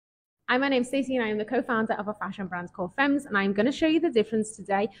Hi, my name's Stacey and I am the co-founder of a fashion brand called FEMSS, and I'm going to show you the difference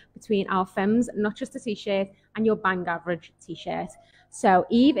today between our FEMSS Not Just a t-shirt and your bang average t-shirt. So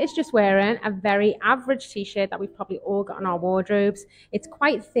Eve is just wearing a very average t-shirt that we've probably all got in our wardrobes. It's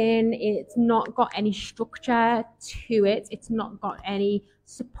quite thin, it's not got any structure to it, it's not got any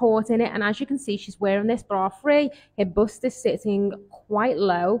support in it, and as you can see she's wearing this bra free. Her bust is sitting quite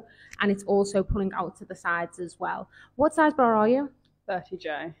low and it's also pulling out to the sides as well. What size bra are you?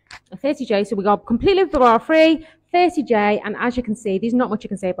 30J. A 30J, so we got completely bra free, 30J, and as you can see, there's not much you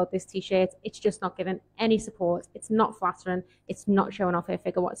can say about this t-shirt. It's just not giving any support. It's not flattering. It's not showing off her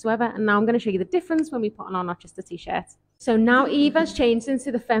figure whatsoever. And now I'm going to show you the difference when we put on our Not Just a t-shirt. So now Eve has changed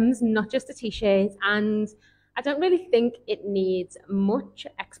into the FEMSS Not Just a t-shirt, and I don't really think it needs much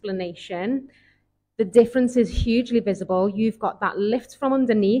explanation. The difference is hugely visible. You've got that lift from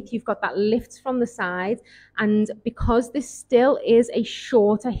underneath, you've got that lift from the side, and because this still is a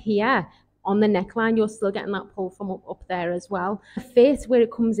shorter here on the neckline, you're still getting that pull from up there as well. The fit where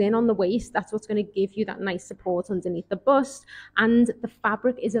it comes in on the waist, that's what's going to give you that nice support underneath the bust, and the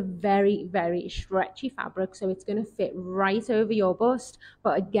fabric is a very, very stretchy fabric, so it's going to fit right over your bust,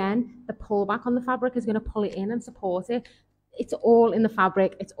 but again, the pullback on the fabric is going to pull it in and support it. It's all in the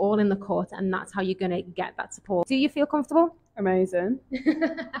fabric, it's all in the cut, and that's how you're going to get that support. Do you feel comfortable? Amazing.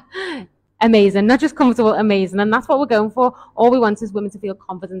 Amazing, not just comfortable, amazing. And that's what we're going for. All we want is women to feel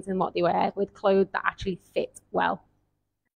confident in what they wear with clothes that actually fit well.